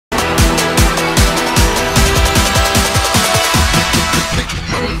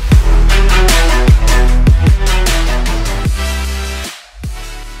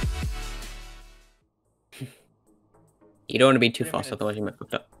You don't want to be too 3 fast, minutes. otherwise you might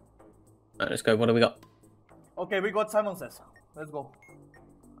fuck up. Alright, let's go. What do we got? Okay, we got Simon Says. Let's go.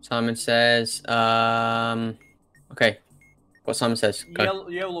 Simon Says. Okay. What Simon Says? Go.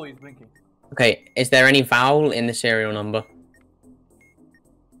 Yellow is blinking. Okay. Is there any vowel in the serial number?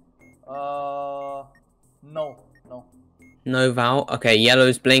 No. No vowel. Okay.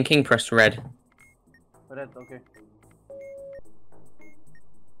 Yellow's blinking. Press red. Red. Okay.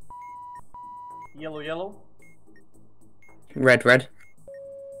 Yellow. Red. Yellow.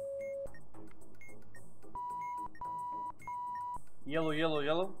 Red.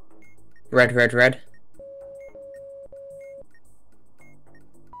 Yellow. Red.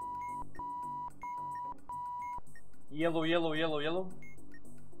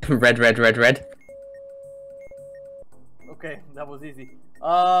 Okay, that was easy.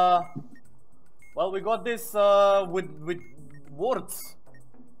 Well, we got this with words.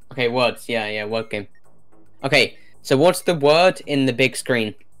 Okay, words. Yeah, word game. Okay, so what's the word in the big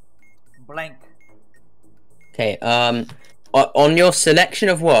screen? Blank. Okay, on your selection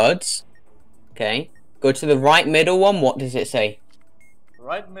of words, okay, go to the right middle one. What does it say?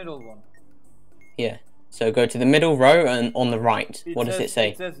 Right middle one. Yeah. So go to the middle row and on the right. What does it say?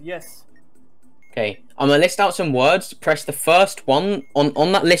 It says yes. Okay, I'm gonna list out some words. Press the first one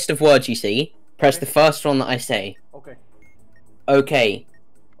on that list of words you see. Press the first one that I say. Okay. Okay.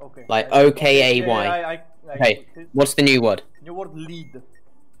 Okay. Like OKAY. Okay. What's the new word? New word lead.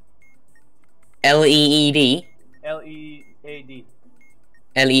 LEED. LEAD.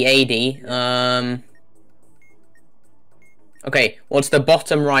 LEAD. Okay. What's the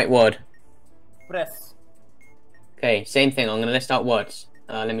bottom right word? Press. Okay. Same thing. I'm gonna list out words.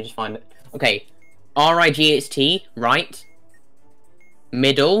 Let me just find it. Okay. RIGHT. Right.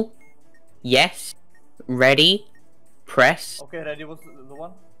 Middle. Yes. Ready. Press. Okay, ready was the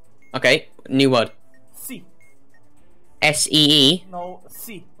one. Okay. New word. C. SEE. No,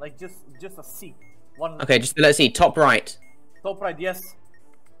 C. Like just a C. One. Okay, just let's see. Top right. Top right, yes.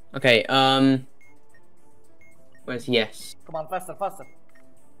 Okay, where's yes? Come on, faster.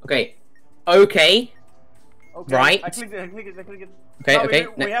 Okay. Okay. Okay. Right. I clicked it. Okay, now okay.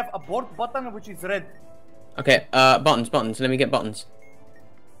 We have a board button which is red. Okay, buttons. Let me get buttons.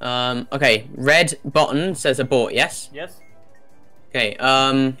 Okay. Red button says abort, yes? Yes. Okay,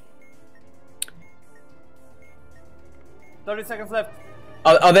 30 seconds left.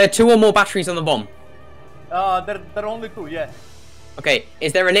 are there 2 or more batteries on the bomb? There are only 2, yeah. Okay,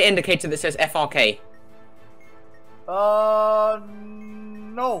 is there a lit indicator that says FRK?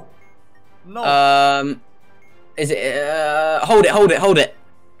 No. Is it, hold it.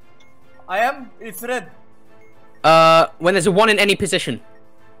 It's red. When there's a 1 in any position.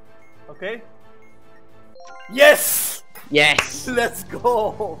 Okay. Yes! Yes! Let's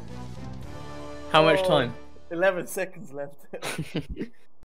go! How much time? 11 seconds left.